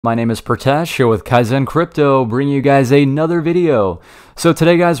My name is Pratesh here with Kaizen Crypto, bringing you guys another video. So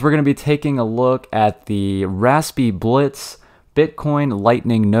today, guys, we're going to be taking a look at the Raspiblitz Bitcoin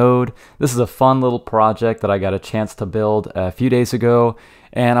Lightning node. This is a fun little project that I got a chance to build a few days ago,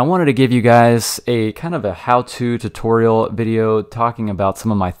 and I wanted to give you guys a kind of a how-to tutorial video talking about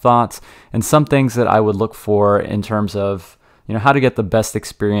some of my thoughts and some things that I would look for in terms of how to get the best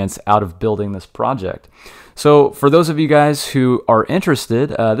experience out of building this project. So for those of you guys who are interested,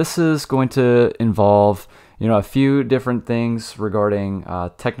 this is going to involve a few different things regarding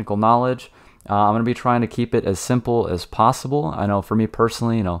technical knowledge. I'm going to be trying to keep it as simple as possible. I know for me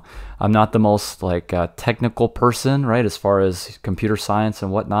personally, I'm not the most technical person, right, as far as computer science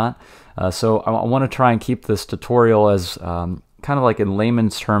and whatnot. So I want to try and keep this tutorial as kind of like in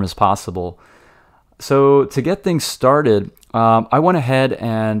layman's terms as possible. So to get things started, I went ahead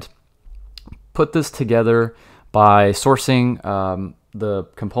and put this together by sourcing the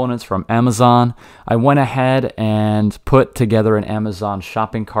components from Amazon. I went ahead and put together an Amazon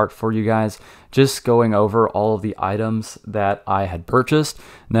shopping cart for you guys, just going over all of the items that I had purchased.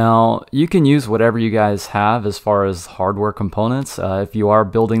 Now, you can use whatever you guys have as far as hardware components. If you are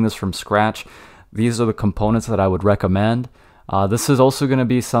building this from scratch, these are the components that I would recommend. This is also going to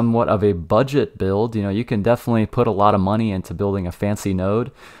be somewhat of a budget build. You can definitely put a lot of money into building a fancy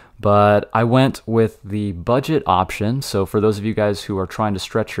node, but I went with the budget option. So for those of you guys who are trying to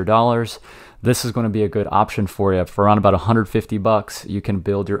stretch your dollars, this is going to be a good option for you. For around about 150 bucks, you can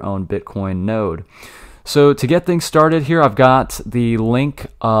build your own Bitcoin node. So to get things started here, I've got the link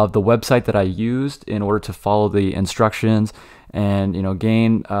of the website that I used in order to follow the instructions and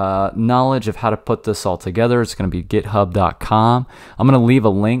gain knowledge of how to put this all together. It's going to be github.com. I'm going to leave a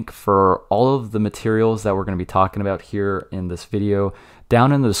link for all of the materials that we're going to be talking about here in this video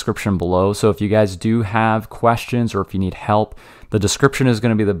down in the description below. So if you guys do have questions or if you need help, the description is going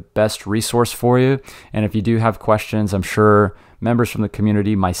to be the best resource for you. And if you do have questions, I'm sure members from the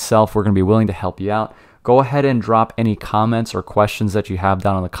community, myself, we're going to be willing to help you out. Go ahead and drop any comments or questions that you have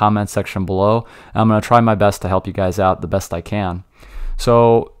down in the comment section below. I'm going to try my best to help you guys out the best I can.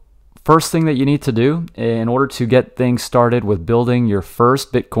 So first thing that you need to do in order to get things started with building your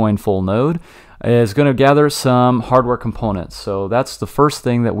first Bitcoin full node is going to gather some hardware components. So that's the first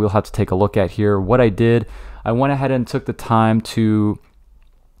thing that we'll have to take a look at here. What I did, I went ahead and took the time to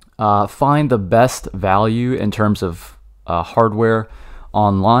find the best value in terms of hardware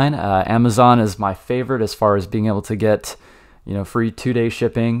online. Amazon is my favorite as far as being able to get free 2-day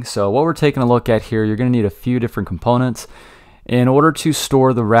shipping. So what we're taking a look at here, you're going to need a few different components. In order to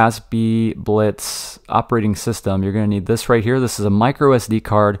store the Raspiblitz operating system, you're going to need this right here. This is a micro SD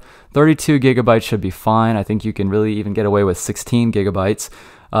card. 32 gigabytes should be fine. I think you can really even get away with 16 gigabytes.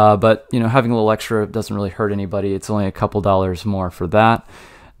 But having a little extra doesn't really hurt anybody. It's only a couple dollars more for that.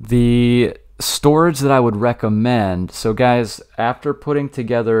 The storage that I would recommend, so guys, after putting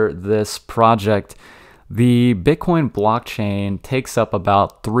together this project, the Bitcoin blockchain takes up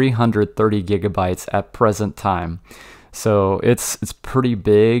about 330 gigabytes at present time. So it's pretty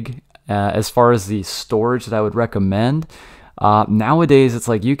big. As far as the storage that I would recommend, nowadays it's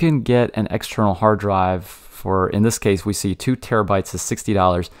like you can get an external hard drive for, in this case we see 2 terabytes is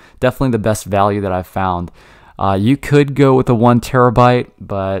 $60. Definitely the best value that I've found. You could go with a 1 terabyte,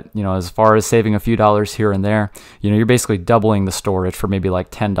 but as far as saving a few dollars here and there, you're basically doubling the storage for maybe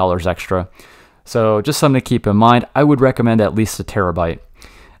like $10 extra. So just something to keep in mind. I would recommend at least a terabyte.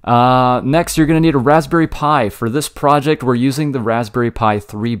 Next, you're going to need a Raspberry Pi. For this project, we're using the Raspberry Pi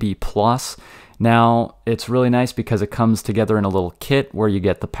 3B Plus. Now, it's really nice because it comes together in a little kit where you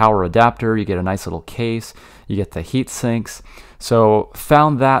get the power adapter, you get a nice little case, you get the heat sinks. So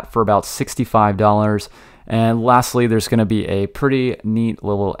found that for about $65. And lastly, there's going to be a pretty neat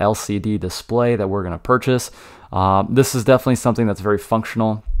little LCD display that we're going to purchase. This is definitely something that's very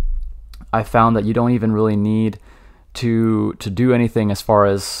functional. I found that you don't even really need to do anything as far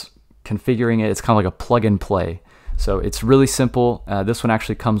as configuring it. It's kind of like a plug and play. So it's really simple. This one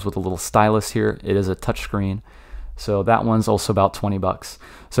actually comes with a little stylus here. It is a touchscreen. So that one's also about 20 bucks.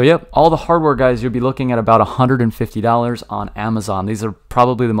 So yep, all the hardware, guys, you'll be looking at about $150 on Amazon. These are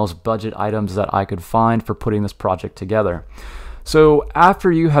probably the most budget items that I could find for putting this project together. So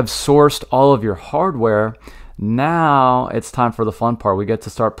after you have sourced all of your hardware, now it's time for the fun part. We get to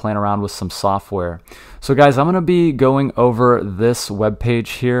start playing around with some software. So guys, I'm going to be going over this web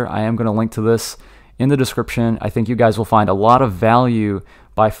page here. I am going to link to this in the description. I think you guys will find a lot of value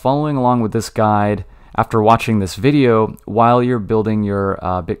by following along with this guide after watching this video while you're building your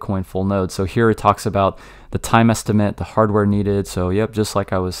Bitcoin full node. So here it talks about the time estimate, the hardware needed. So yep, just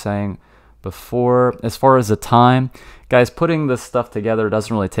like I was saying before, as far as the time, Guys, putting this stuff together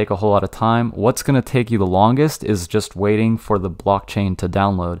doesn't really take a whole lot of time. What's going to take you the longest is just waiting for the blockchain to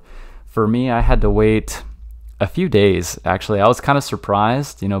download. For me, I had to wait a few days, actually. I was kind of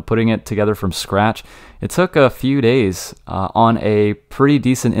surprised, you know, putting it together from scratch. It took a few days on a pretty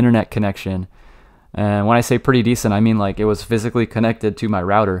decent internet connection. And when I say pretty decent, I mean like it was physically connected to my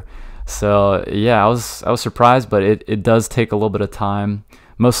router. So yeah, I was surprised, but it does take a little bit of time,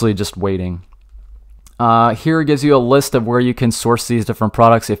 mostly just waiting. Here it gives you a list of where you can source these different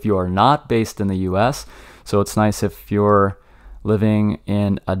products if you are not based in the US. So it's nice if you're living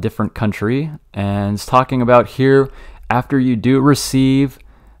in a different country. And it's talking about here, after you do receive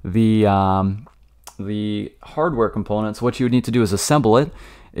the hardware components, what you would need to do is assemble it.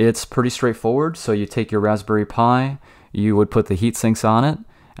 It's pretty straightforward. So you take your Raspberry Pi, you would put the heat sinks on it,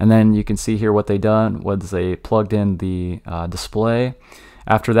 and then you can see here what they done was they plugged in the display.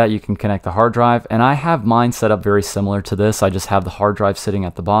 After that, you can connect the hard drive, and I have mine set up very similar to this. I just have the hard drive sitting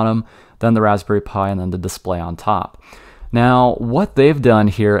at the bottom, then the Raspberry Pi, and then the display on top. Now, what they've done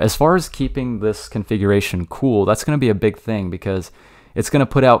here, as far as keeping this configuration cool, that's going to be a big thing because it's going to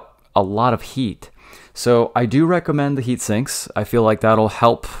put out a lot of heat. So I do recommend the heat sinks. I feel like that'll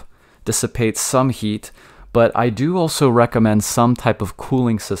help dissipate some heat, but I do also recommend some type of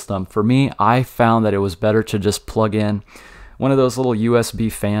cooling system. For me, I found that it was better to just plug in one of those little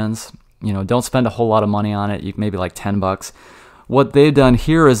USB fans. You know, don't spend a whole lot of money on it, maybe like 10 bucks. What they've done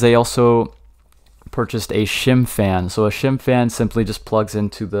here is they also purchased a shim fan. So a shim fan simply just plugs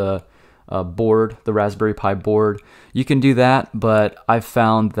into the board, the Raspberry Pi board. You can do that, but I've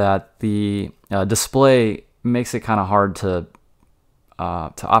found that the display makes it kind of hard to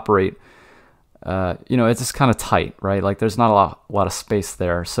operate. You know, it's just kind of tight, right? Like there's not a lot of space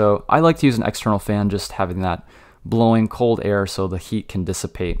there. So I like to use an external fan, just having that blowing cold air so the heat can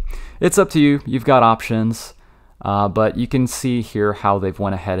dissipate. It's up to you. You've got options, but you can see here how they've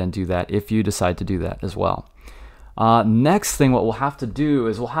went ahead and do that if you decide to do that as well. Next thing, what we'll have to do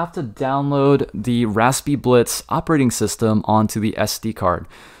is we'll have to download the Raspiblitz operating system onto the SD card.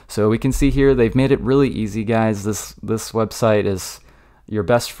 So we can see here they've made it really easy, guys. This website is your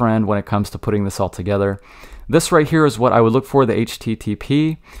best friend when it comes to putting this all together. This right here is what I would look for, the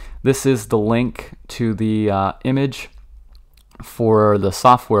HTTP. This is the link to the image for the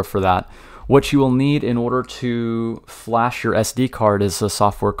software for that. What you will need in order to flash your SD card is a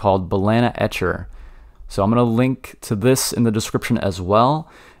software called Banana Etcher. So I'm going to link to this in the description as well.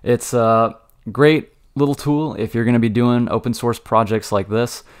 It's a great little tool if you're going to be doing open source projects like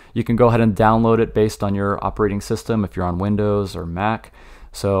this. You can go ahead and download it based on your operating system if you're on Windows or Mac.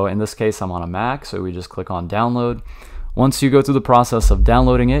 So in this case, I'm on a Mac, so we just click on download. Once you go through the process of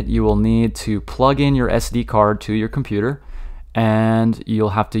downloading it, you will need to plug in your SD card to your computer, and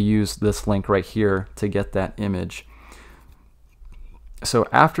you'll have to use this link right here to get that image. So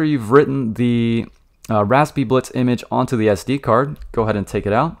after you've written the Raspiblitz image onto the SD card, go ahead and take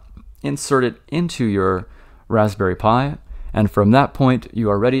it out, insert it into your Raspberry Pi, and from that point, you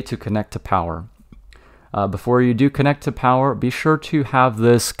are ready to connect to power. Before you do connect to power, be sure to have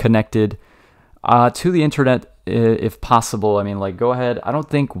this connected to the internet if possible. I mean, like, go ahead. I don't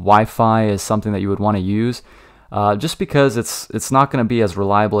think Wi-Fi is something that you would want to use, just because it's not going to be as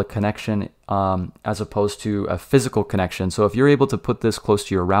reliable a connection as opposed to a physical connection. So if you're able to put this close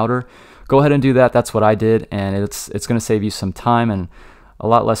to your router, go ahead and do that. That's what I did, and it's going to save you some time and a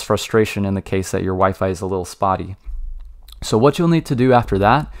lot less frustration in the case that your Wi-Fi is a little spotty. So what you'll need to do after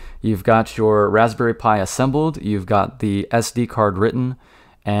that, you've got your Raspberry Pi assembled, you've got the SD card written,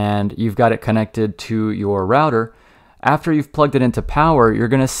 and you've got it connected to your router. After you've plugged it into power, you're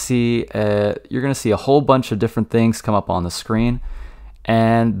gonna see a whole bunch of different things come up on the screen.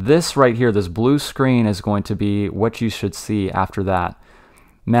 And this right here, this blue screen, is going to be what you should see after that.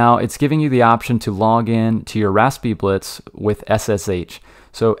 Now, it's giving you the option to log in to your Raspiblitz with SSH.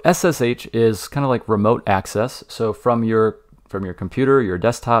 So SSH is kind of like remote access. So from your computer, your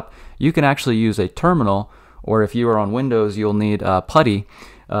desktop, you can actually use a terminal, or if you are on Windows, you'll need PuTTY,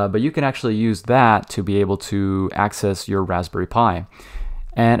 but you can actually use that to be able to access your Raspberry Pi.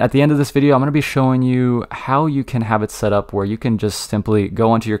 And at the end of this video, I'm going to be showing you how you can have it set up where you can just simply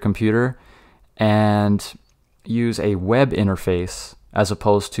go onto your computer and use a web interface as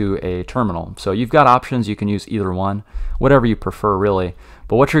opposed to a terminal. So you've got options. You can use either one, whatever you prefer, really.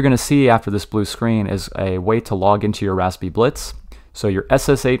 But what you're going to see after this blue screen is a way to log into your Raspiblitz. So your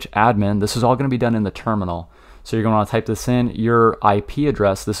SSH admin, this is all going to be done in the terminal. So you're going to want to type this in, your IP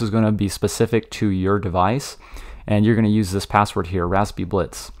address. This is going to be specific to your device, and you're going to use this password here,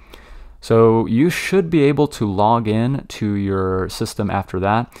 Raspiblitz. So you should be able to log in to your system after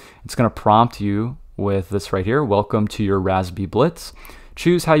that. It's going to prompt you with this right here. Welcome to your Raspiblitz.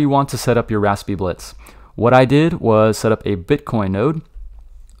 Choose how you want to set up your Raspiblitz. What I did was set up a Bitcoin node.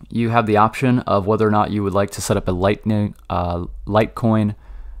 You have the option of whether or not you would like to set up a Litecoin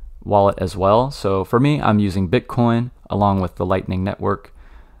wallet as well. So for me, I'm using Bitcoin along with the Lightning Network.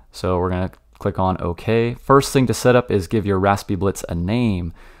 So we're going to click on OK. First thing to set up is give your Raspiblitz a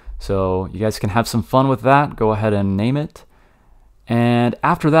name. So you guys can have some fun with that. Go ahead and name it. And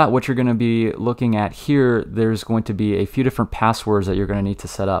after that, what you're going to be looking at here, there's going to be a few different passwords that you're going to need to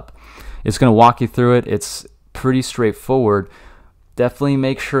set up. It's going to walk you through it. It's pretty straightforward. Definitely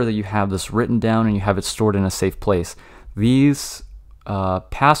make sure that you have this written down and you have it stored in a safe place. These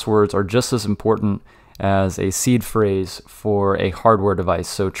passwords are just as important as a seed phrase for a hardware device.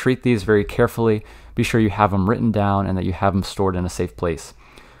 So treat these very carefully. Be sure you have them written down and that you have them stored in a safe place.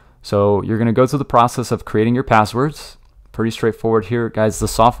 So you're going to go through the process of creating your passwords. Pretty straightforward here, guys. The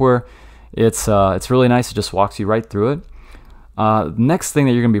software, it's really nice. It just walks you right through it. Next thing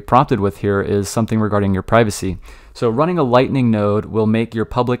that you're going to be prompted with here is something regarding your privacy. So running a Lightning node will make your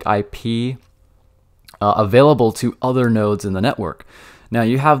public IP available to other nodes in the network. Now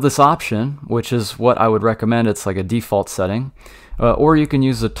you have this option, which is what I would recommend. It's like a default setting, or you can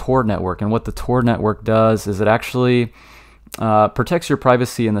use the Tor network. And what the Tor network does is it actually protects your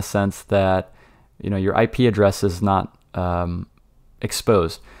privacy in the sense that your IP address is not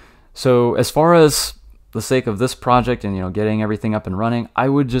exposed. So as far as the sake of this project and getting everything up and running, I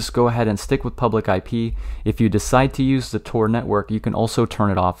would just go ahead and stick with public IP. If you decide to use the Tor network, you can also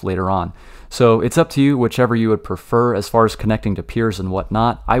turn it off later on. So it's up to you, whichever you would prefer. As far as connecting to peers and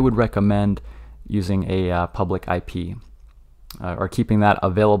whatnot, I would recommend using a public IP or keeping that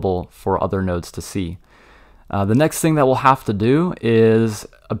available for other nodes to see. The next thing that we'll have to do is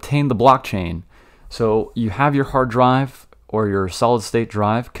obtain the blockchain. So you have your hard drive or your solid state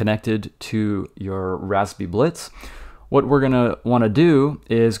drive connected to your Raspiblitz. What we're going to want to do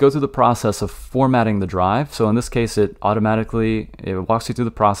is go through the process of formatting the drive. So in this case, it walks you through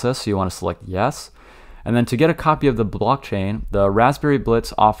the process. So you want to select yes. And then to get a copy of the blockchain, the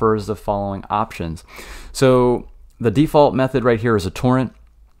Raspiblitz offers the following options. So the default method right here is a torrent.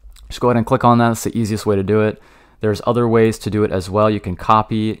 Just go ahead and click on that. It's the easiest way to do it. There's other ways to do it as well. You can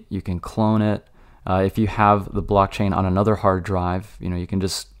copy, you can clone it. If you have the blockchain on another hard drive, you can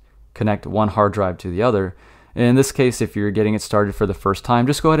just connect one hard drive to the other. In this case, if you're getting it started for the first time,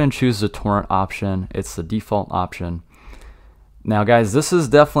 just go ahead and choose the torrent option. It's the default option. Now guys, this is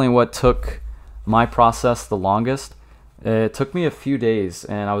definitely what took my process the longest. It took me a few days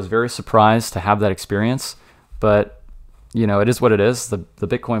and I was very surprised to have that experience, but it is what it is. The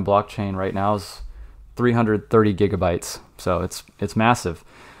Bitcoin blockchain right now is 330 gigabytes, so it's massive.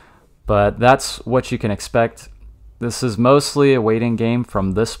 But that's what you can expect. This is mostly a waiting game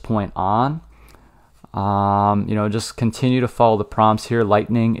from this point on. Just continue to follow the prompts here.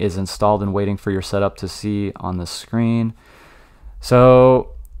 Lightning is installed and waiting for your setup to see on the screen.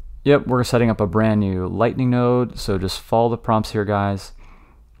 So, yep, we're setting up a brand new Lightning node. So just follow the prompts here, guys.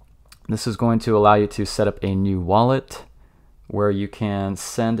 This is going to allow you to set up a new wallet where you can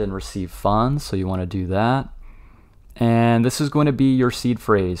send and receive funds. So you want to do that. And this is going to be your seed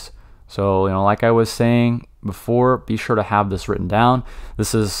phrase. So, like I was saying before, be sure to have this written down.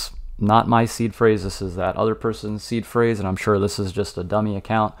 This is not my seed phrase. This is that other person's seed phrase, and I'm sure this is just a dummy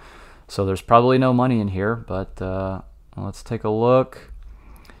account. So there's probably no money in here, but let's take a look.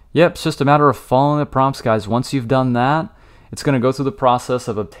 Yep, it's just a matter of following the prompts, guys. Once you've done that, it's going to go through the process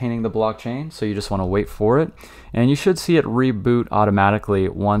of obtaining the blockchain, so you just want to wait for it. And you should see it reboot automatically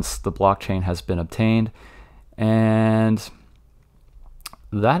once the blockchain has been obtained. And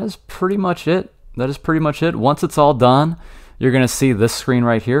that is pretty much it. Once it's all done, you're going to see this screen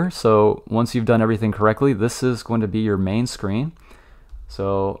right here. So once you've done everything correctly, this is going to be your main screen.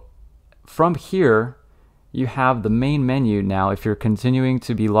 So from here, you have the main menu now if you're continuing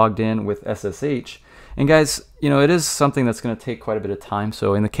to be logged in with SSH. And guys, it is something that's going to take quite a bit of time.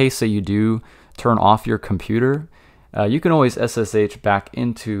 So in the case that you do turn off your computer, you can always SSH back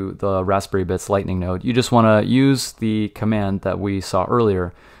into the Raspberry-Bits Lightning node. You just want to use the command that we saw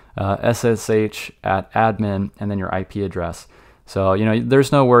earlier, SSH at admin and then your IP address. So,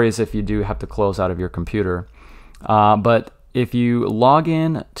 there's no worries if you do have to close out of your computer. But if you log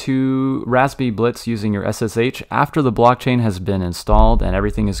in to Raspiblitz using your SSH after the blockchain has been installed and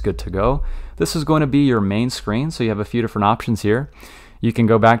everything is good to go, this is going to be your main screen. So you have a few different options here. You can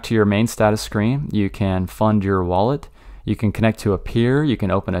go back to your main status screen. You can fund your wallet. You can connect to a peer. You can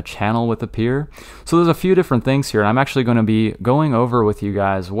open a channel with a peer. So there's a few different things here. And I'm actually going to be going over with you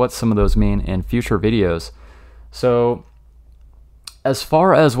guys what some of those mean in future videos. So as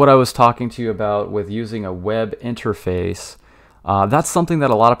far as what I was talking to you about with using a web interface, that's something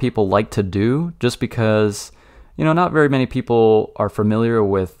that a lot of people like to do just because, you know, not very many people are familiar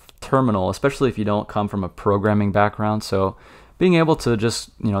with terminal, especially if you don't come from a programming background. So being able to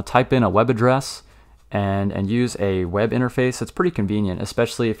just, you know, type in a web address and use a web interface, it's pretty convenient,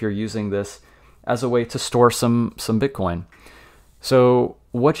 especially if you're using this as a way to store some Bitcoin. So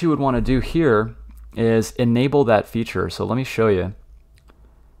what you would want to do here is enable that feature. So let me show you.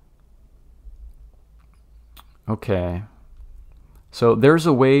 Okay. So there's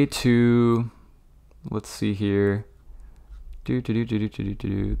a way to, let's see here.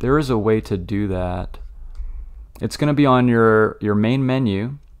 There is a way to do that. It's going to be on your main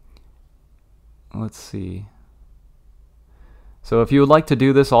menu. Let's see. So if you would like to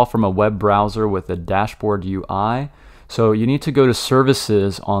do this all from a web browser with a dashboard UI, so you need to go to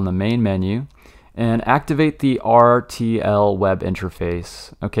Services on the main menu and activate the RTL web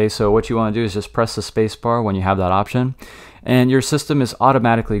interface. Okay, so what you want to do is just press the space bar when you have that option, and your system is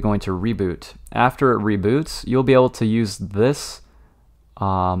automatically going to reboot. After it reboots, you'll be able to use this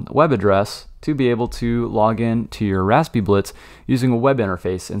web address to be able to log in to your Raspiblitz using a web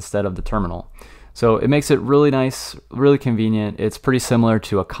interface instead of the terminal. So it makes it really nice, really convenient. It's pretty similar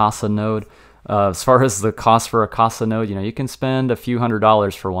to a Casa node. As far as the cost for a Casa node, you know, you can spend a few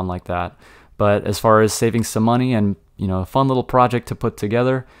 $100s for one like that. But as far as saving some money and, you know, a fun little project to put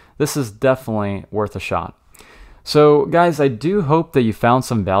together, this is definitely worth a shot. So guys, I do hope that you found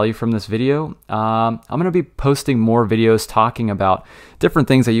some value from this video. I'm going to be posting more videos talking about different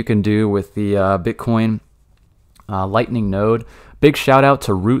things that you can do with the Bitcoin Lightning node. Big shout out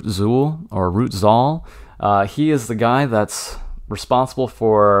to Rootzal. He is the guy that's responsible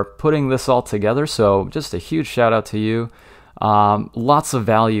for putting this all together. So just a huge shout out to you. Lots of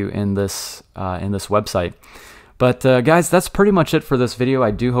value in this website. But guys, that's pretty much it for this video. I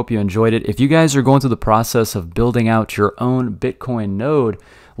do hope you enjoyed it. If you guys are going through the process of building out your own Bitcoin node,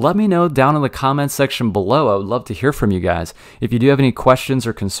 let me know down in the comments section below. I would love to hear from you guys. If you do have any questions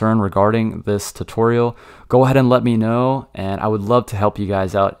or concern regarding this tutorial, go ahead and let me know, and I would love to help you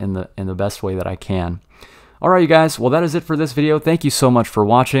guys out in the best way that I can. All right, you guys. Well, that is it for this video. Thank you so much for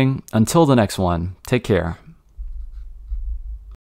watching. Until the next one, take care.